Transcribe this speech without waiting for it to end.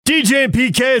DJ and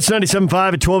PK, it's 97.5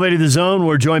 at 1280 The Zone.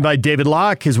 We're joined by David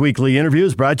Locke. His weekly interview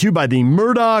is brought to you by the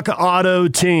Murdoch Auto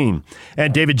Team.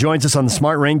 And David joins us on the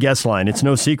Smart Rain guest line. It's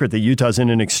no secret that Utah's in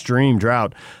an extreme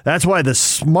drought. That's why the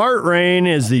Smart Rain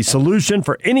is the solution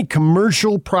for any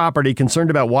commercial property concerned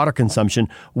about water consumption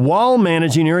while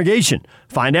managing irrigation.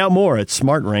 Find out more at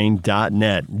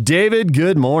smartrain.net. David,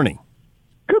 good morning.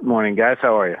 Good morning, guys.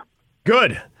 How are you?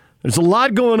 Good. There's a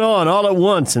lot going on all at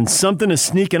once, and something is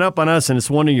sneaking up on us, and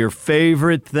it's one of your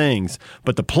favorite things.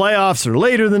 But the playoffs are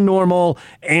later than normal,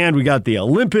 and we got the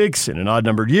Olympics in an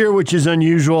odd-numbered year, which is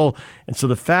unusual. And so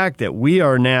the fact that we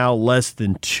are now less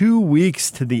than 2 weeks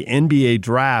to the NBA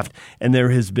draft, and there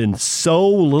has been so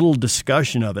little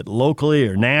discussion of it locally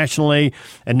or nationally,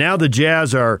 and now the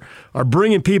Jazz are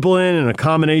bringing people in a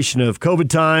combination of COVID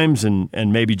times and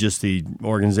maybe just the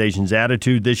organization's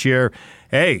attitude this year.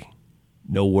 Hey,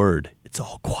 no word. It's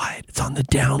all quiet. It's on the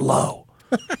down low.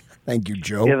 Thank you,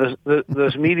 Joe. Yeah,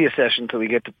 those media sessions that we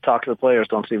get to talk to the players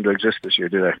don't seem to exist this year,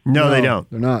 do they? No, they don't.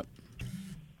 They're not.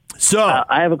 So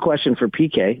I have a question for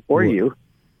PK or you.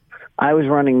 I was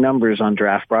running numbers on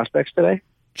draft prospects today.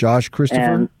 Josh Christopher?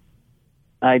 And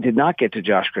I did not get to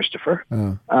Josh Christopher.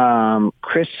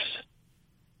 Chris,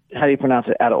 how do you pronounce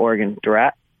it, out of Oregon?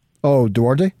 Duarte? Oh,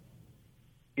 Duarte?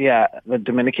 Yeah, the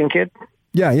Dominican kid.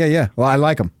 Yeah. Well, I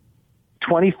like him.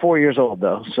 24 years old,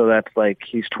 though. So that's like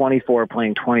he's 24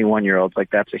 playing 21-year-olds. Like,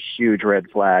 that's a huge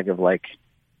red flag of, like,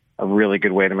 a really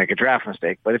good way to make a draft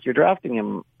mistake. But if you're drafting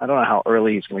him, I don't know how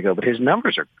early he's going to go, but his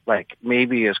numbers are, like,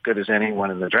 maybe as good as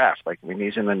anyone in the draft. Like, I mean,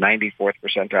 he's in the 94th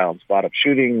percentile in spot-up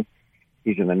shooting.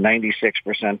 He's in the 96th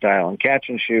percentile in catch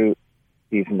and shoot.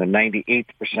 He's in the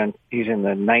 98th He's in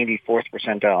the 94th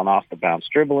percentile in off-the-bounce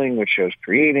dribbling, which shows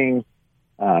creating.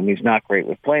 He's not great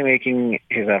with playmaking.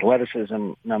 His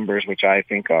athleticism numbers, which I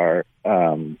think are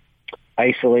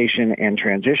isolation and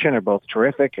transition, are both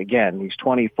terrific. Again, he's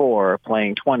 24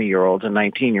 playing 20-year-olds and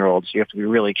 19-year-olds. You have to be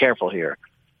really careful here.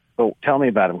 But tell me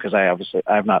about him, because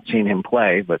I've not seen him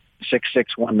play, but 6'6",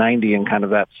 190 and kind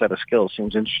of that set of skills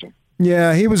seems interesting.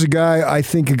 Yeah, he was a guy I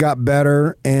think who got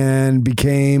better and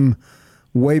became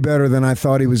way better than I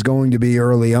thought he was going to be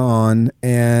early on,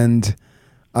 and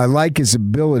I like his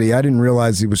ability. I didn't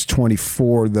realize he was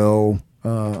 24, though.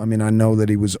 I mean, I know that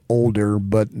he was older,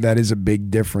 but that is a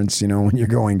big difference, when you're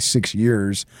going 6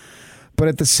 years. But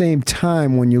at the same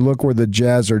time, when you look where the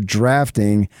Jazz are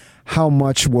drafting, how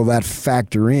much will that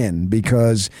factor in?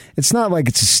 Because it's not like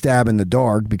it's a stab in the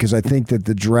dark, because I think that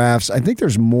the drafts, I think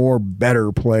there's more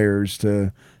better players,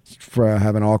 to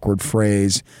have an awkward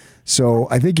phrase. So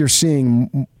I think you're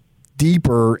seeing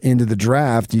deeper into the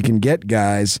draft, you can get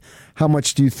guys. How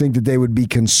much do you think that they would be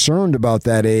concerned about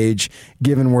that age,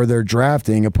 given where they're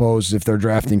drafting, opposed if they're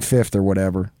drafting fifth or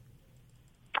whatever?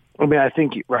 I mean, I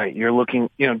think, right, you're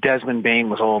looking, Desmond Bane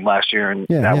was old last year, and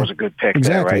that was a good pick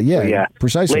exactly, there, right? Yeah, so,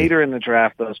 precisely. Later in the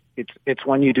draft, it's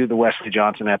when you do the Wesley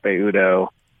Johnson, Epe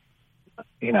Udo,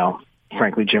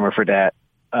 frankly, Jimmer Fredette,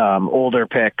 older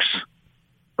picks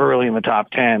early in the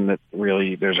top 10 that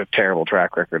really there's a terrible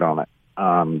track record on it.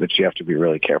 That you have to be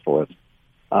really careful with.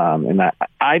 And that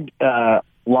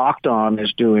Locked On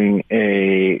is doing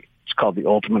it's called the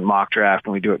Ultimate Mock Draft,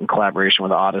 and we do it in collaboration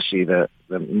with Odyssey, the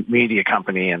media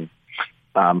company, and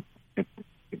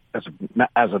as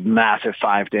a massive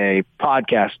 5-day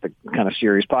podcast, the kind of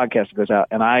series podcast that goes out.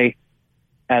 And I,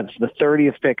 as the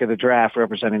 30th pick of the draft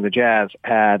representing the Jazz,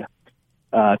 had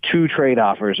 2 trade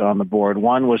offers on the board.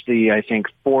 One was the, I think,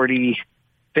 45th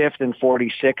and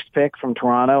 46th pick from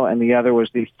Toronto, and the other was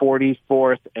the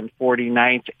 44th and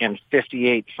 49th and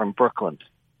 58th from Brooklyn.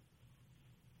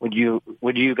 Would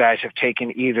you guys have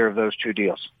taken either of those 2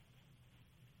 deals?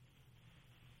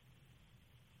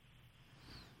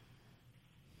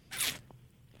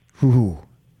 Ooh.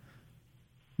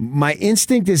 My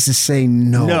instinct is to say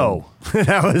no. No.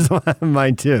 That was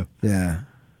mine too. Yeah.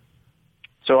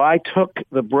 So I took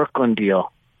the Brooklyn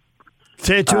deal.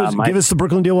 Say it to us. Give us the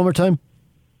Brooklyn deal one more time.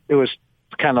 It was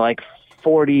kind of like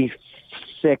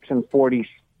 46 and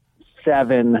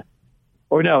 47.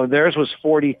 Or no, theirs was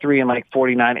 43 and like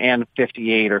 49 and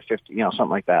 58 or 50, something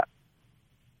like that.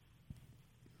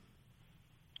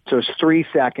 So it's 3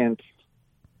 seconds.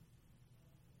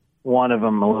 One of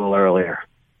them a little earlier.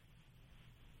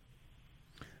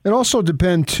 It also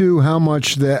depends, too, how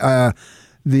much the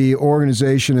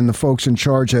organization and the folks in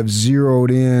charge have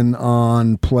zeroed in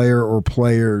on player or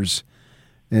players.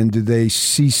 And do they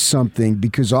see something?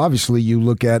 Because obviously you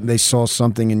look at and they saw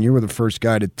something, and you were the first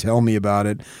guy to tell me about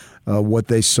it, what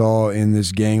they saw in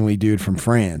this gangly dude from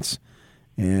France.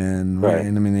 And,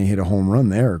 and I mean, they hit a home run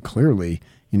there, clearly.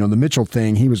 The Mitchell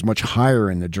thing, he was much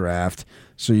higher in the draft.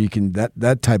 So you can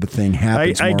that type of thing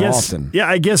happens more often. Yeah,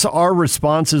 I guess our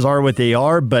responses are what they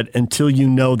are, but until you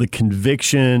know the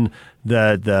conviction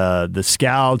that the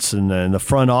scouts and the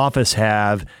front office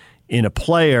have in a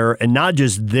player, and not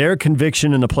just their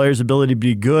conviction in the player's ability to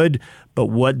be good, but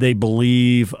what they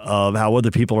believe of how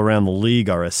other people around the league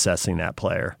are assessing that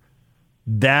player.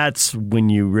 That's when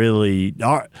you really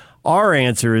our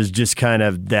answer is just kind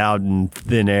of out in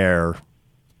thin air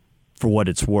for what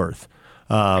it's worth.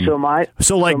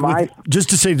 Just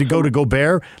to say to go to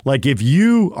Gobert, like if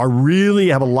you are really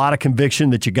have a lot of conviction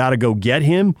that you got to go get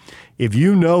him, if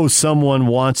you know someone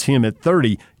wants him at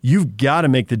 30, you've got to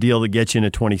make the deal that gets you in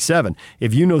at 27.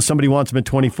 If you know somebody wants him at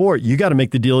 24, you got to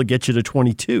make the deal that gets you to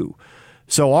 22.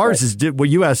 So ours is what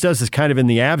you asked us is kind of in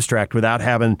the abstract without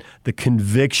having the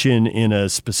conviction in a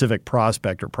specific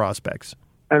prospect or prospects.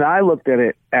 And I looked at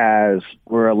it as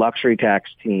we're a luxury tax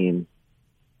team.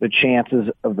 The chances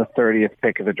of the 30th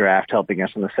pick of the draft helping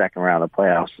us in the second round of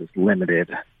playoffs is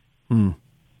limited.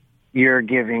 You're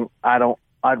giving, I'd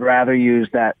rather use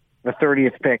that. The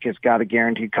 30th pick has got a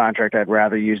guaranteed contract. I'd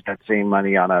rather use that same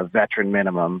money on a veteran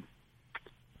minimum.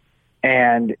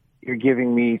 And you're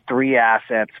giving me 3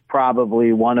 assets,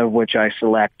 probably one of which I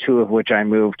select, 2 of which I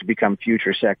move to become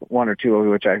one or 2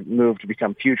 of which I move to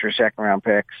become future second round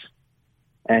picks.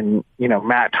 And,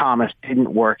 Matt Thomas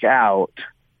didn't work out.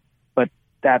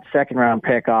 That second round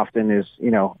pick often is,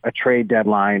 a trade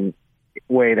deadline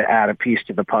way to add a piece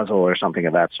to the puzzle or something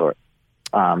of that sort.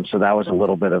 So that's a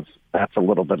little bit of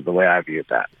the way I viewed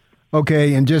that.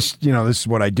 Okay. And just, this is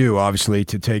what I do, obviously,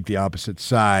 to take the opposite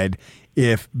side.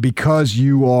 Because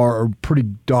you are a pretty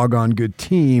doggone good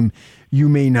team, you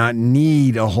may not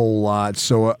need a whole lot.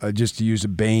 So just to use a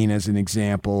Bane as an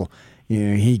example,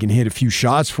 he can hit a few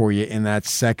shots for you in that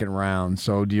second round.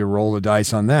 So do you roll the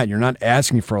dice on that? You're not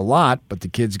asking for a lot, but the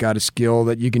kid's got a skill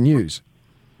that you can use.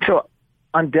 So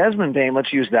on Desmond Bane,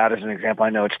 let's use that as an example. I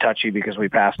know it's touchy because we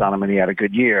passed on him and he had a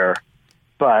good year,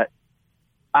 but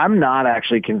I'm not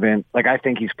actually convinced. I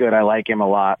think he's good. I like him a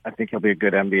lot. I think he'll be a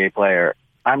good NBA player.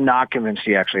 I'm not convinced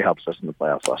he actually helps us in the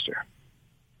playoffs last year.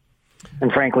 And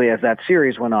frankly, as that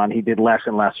series went on, he did less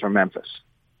and less for Memphis.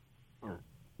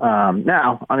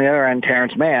 Now, on the other end,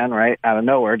 Terrence Mann, right, out of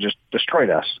nowhere, just destroyed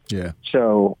us. Yeah.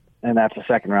 So, and that's a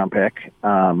second round pick.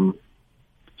 But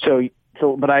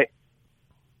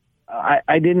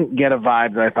I didn't get a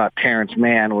vibe that I thought Terrence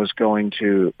Mann was going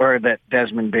to, or that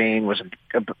Desmond Bane was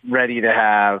ready to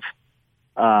have,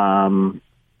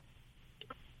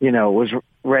 was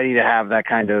ready to have that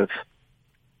kind of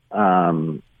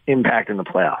impact in the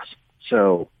playoffs.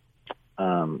 So,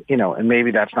 and maybe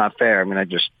that's not fair. I mean,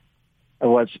 I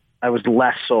was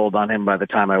less sold on him by the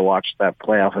time I watched that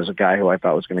playoff as a guy who I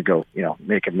thought was going to go,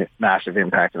 make a massive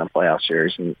impact in a playoff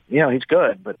series. And, he's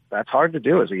good, but that's hard to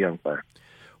do as a young player.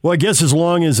 Well, I guess as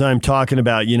long as I'm talking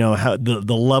about, how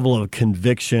the level of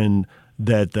conviction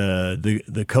that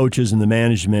the coaches and the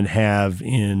management have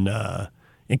in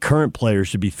current players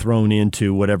to be thrown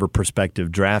into whatever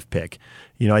prospective draft pick.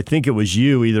 I think it was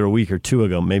you either a week or 2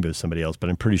 ago, maybe it was somebody else, but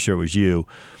I'm pretty sure it was you,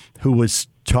 who was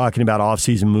talking about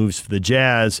offseason moves for the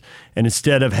Jazz, and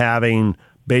instead of having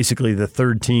basically the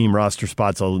third team roster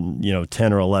spots,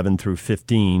 10 or 11 through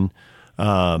 15,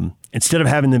 instead of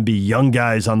having them be young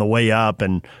guys on the way up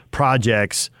and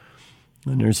projects,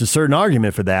 and there's a certain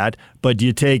argument for that, but do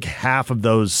you take half of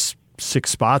those 6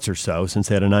 spots or so, since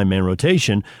they had a 9-man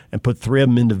rotation, and put 3 of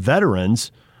them into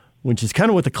veterans, which is kind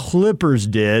of what the Clippers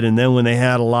did, and then when they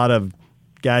had a lot of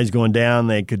guys going down,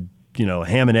 they could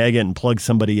ham and egg it and plug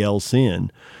somebody else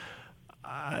in.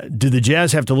 Do the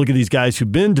Jazz have to look at these guys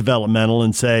who've been developmental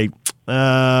and say,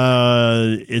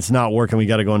 it's not working, we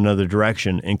got to go another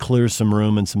direction, and clear some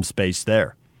room and some space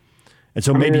there? And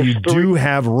so maybe you do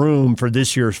have room for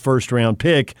this year's first-round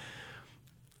pick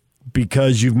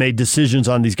because you've made decisions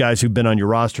on these guys who've been on your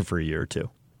roster for a year or 2.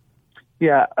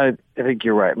 Yeah, I think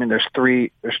you're right. I mean, there's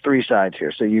three sides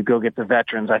here. So you go get the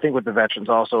veterans. I think what the veterans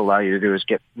also allow you to do is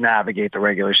navigate the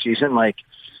regular season.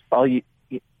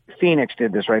 Phoenix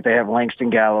did this, right? They have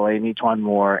Langston Galloway, Nitwan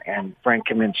Moore, and Frank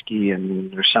Kaminsky,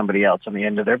 and there's somebody else on the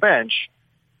end of their bench.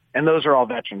 And those are all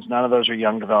veterans. None of those are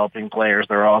young developing players.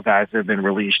 They're all guys that have been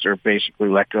released or basically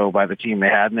let go by the team they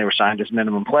had, and they were signed as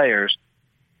minimum players.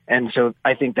 And so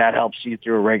I think that helps you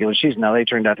through a regular season. Now, they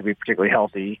turned out to be particularly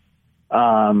healthy.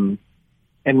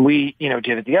 And we,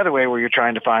 did it the other way where you're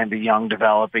trying to find the young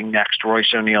developing next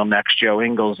Royce O'Neal, next Joe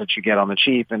Ingles that you get on the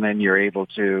cheap, and then you're able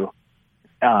to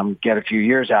get a few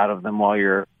years out of them while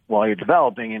you're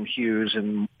developing in Hughes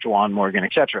and Juwan Morgan,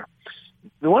 et cetera.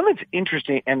 The one that's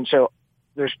interesting, and so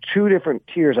there's 2 different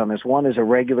tiers on this. One is a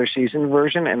regular season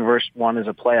version, and one is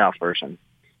a playoff version.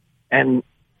 And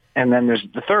And then there's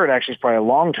the third actually is probably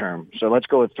long-term. So let's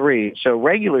go with 3. So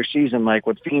regular season, like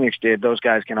what Phoenix did, those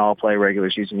guys can all play regular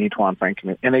season, Etuan, Frank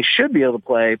Kaminsky, and they should be able to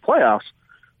play playoffs.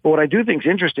 But what I do think is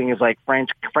interesting is like Frank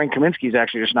Kaminsky is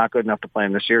actually just not good enough to play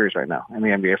in the series right now in the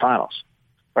NBA Finals,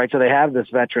 right? So they have this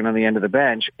veteran on the end of the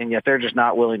bench, and yet they're just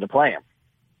not willing to play him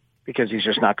because he's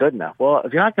just not good enough. Well,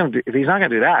 if he's not going to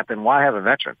do that, then why have a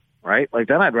veteran, right? Like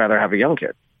then I'd rather have a young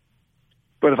kid.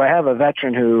 But if I have a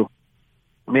veteran who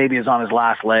maybe is on his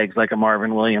last legs, like a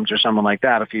Marvin Williams or someone like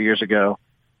that a few years ago,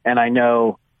 and I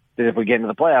know that if we get into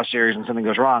the playoff series and something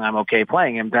goes wrong, I'm okay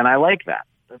playing him, then I like that.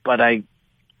 But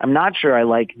I'm not sure I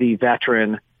like the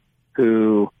veteran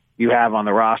who you have on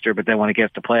the roster, but then when it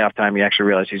gets to playoff time, you actually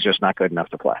realize he's just not good enough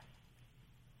to play.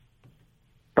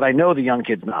 But I know the young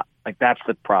kid's not. Like, that's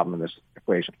the problem in this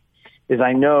equation, is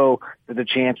I know that the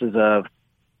chances of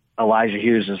Elijah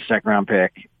Hughes as a second-round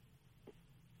pick,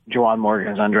 Juwan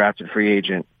Morgan as undrafted free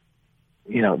agent,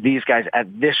 these guys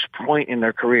at this point in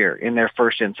their career, in their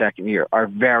first and second year, are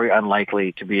very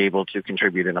unlikely to be able to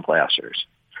contribute in a playoff series.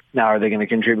 Now, are they going to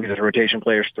contribute as rotation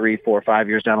players 3, 4, 5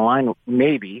 years down the line?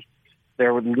 Maybe.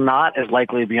 They're not as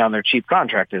likely to be on their cheap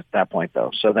contract at that point,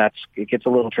 though. So it gets a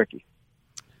little tricky.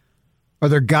 Are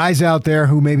there guys out there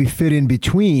who maybe fit in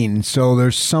between? So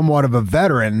there's somewhat of a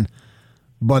veteran,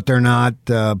 but they're not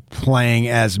playing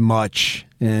as much.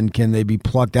 And can they be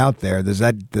plucked out there? Does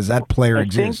that player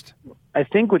exist? I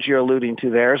think what you're alluding to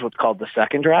there is what's called the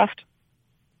second draft.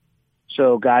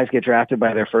 So guys get drafted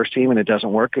by their first team and it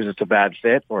doesn't work because it's a bad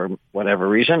fit or whatever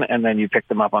reason, and then you pick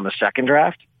them up on the second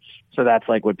draft. So that's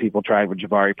like what people tried with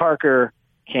Jabari Parker.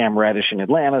 Cam Reddish in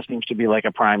Atlanta seems to be like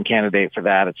a prime candidate for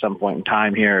that at some point in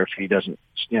time here. If he doesn't,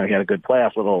 he had a good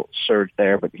playoff little surge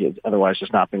there, but he otherwise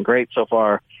has not been great so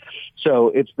far. So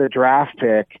it's the draft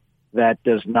pick that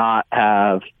does not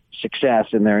have success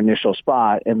in their initial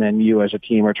spot, and then you as a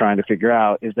team are trying to figure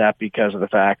out, is that because of the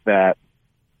fact that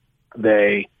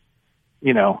they,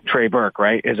 Trey Burke,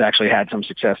 right, has actually had some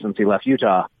success since he left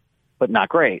Utah, but not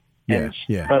great.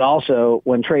 Yeah. But also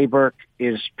when Trey Burke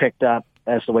is picked up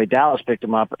as the way Dallas picked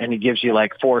him up and he gives you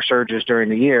like 4 surges during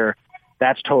the year,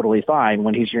 that's totally fine.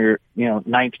 When he's your,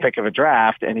 9th pick of a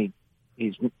draft and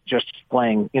he's just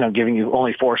playing, giving you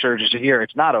only 4 surges a year,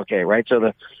 it's not okay, right? So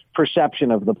the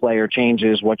perception of the player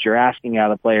changes, what you're asking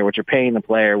out of the player, what you're paying the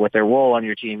player, what their role on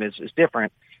your team is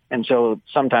different. And so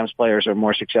sometimes players are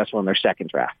more successful in their second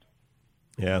draft.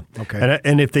 Yeah. Okay.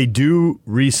 And if they do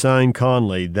re-sign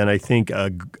Conley, then I think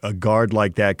a guard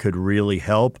like that could really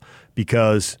help,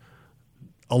 because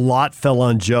a lot fell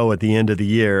on Joe at the end of the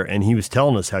year, and he was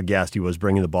telling us how gassed he was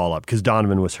bringing the ball up because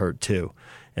Donovan was hurt too.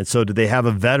 And so do they have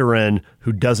a veteran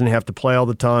who doesn't have to play all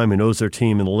the time, who knows their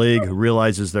team in the league, who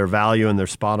realizes their value and their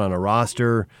spot on a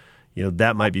roster?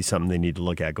 That might be something they need to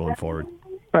look at going forward.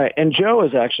 Right. And Joe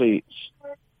is actually,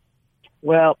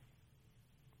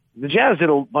 the Jazz did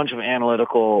a bunch of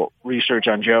analytical research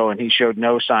on Joe, and he showed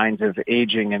no signs of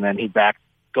aging, and then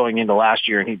going into last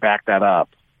year, and he backed that up.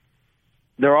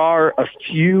 There are a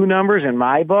few numbers in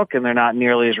my book, and they're not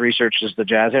nearly as researched as the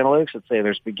Jazz analytics, that say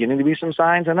there's beginning to be some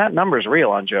signs, and that number is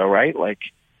real on Joe, right? Like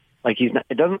he's not,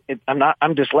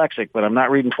 I'm dyslexic, but I'm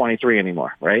not reading 23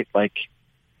 anymore, right?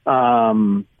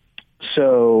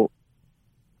 So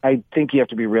I think you have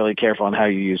to be really careful on how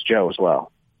you use Joe as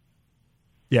well.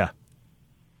 Yeah.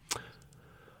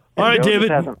 All right, David.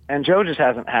 Joe just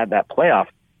hasn't had that playoff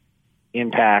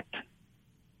impact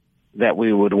that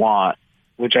we would want,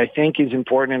 which I think is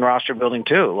important in roster building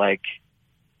too.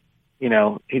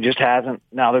 He just hasn't.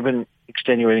 Now, there have been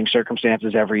extenuating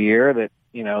circumstances every year that,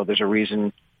 there's a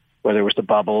reason, whether it was the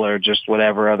bubble or just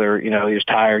whatever other, he was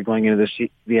tired going into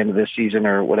the end of this season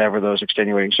or whatever those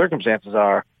extenuating circumstances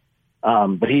are.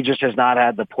 But he just has not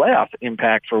had the playoff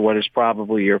impact for what is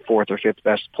probably your 4th or 5th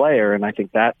best player, and I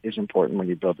think that is important when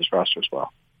you build this roster as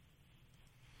well.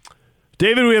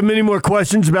 David, we have many more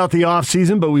questions about the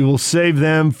offseason, but we will save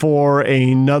them for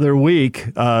another week.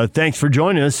 Thanks for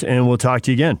joining us, and we'll talk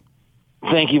to you again.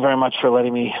 Thank you very much for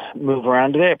letting me move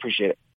around today. I appreciate it.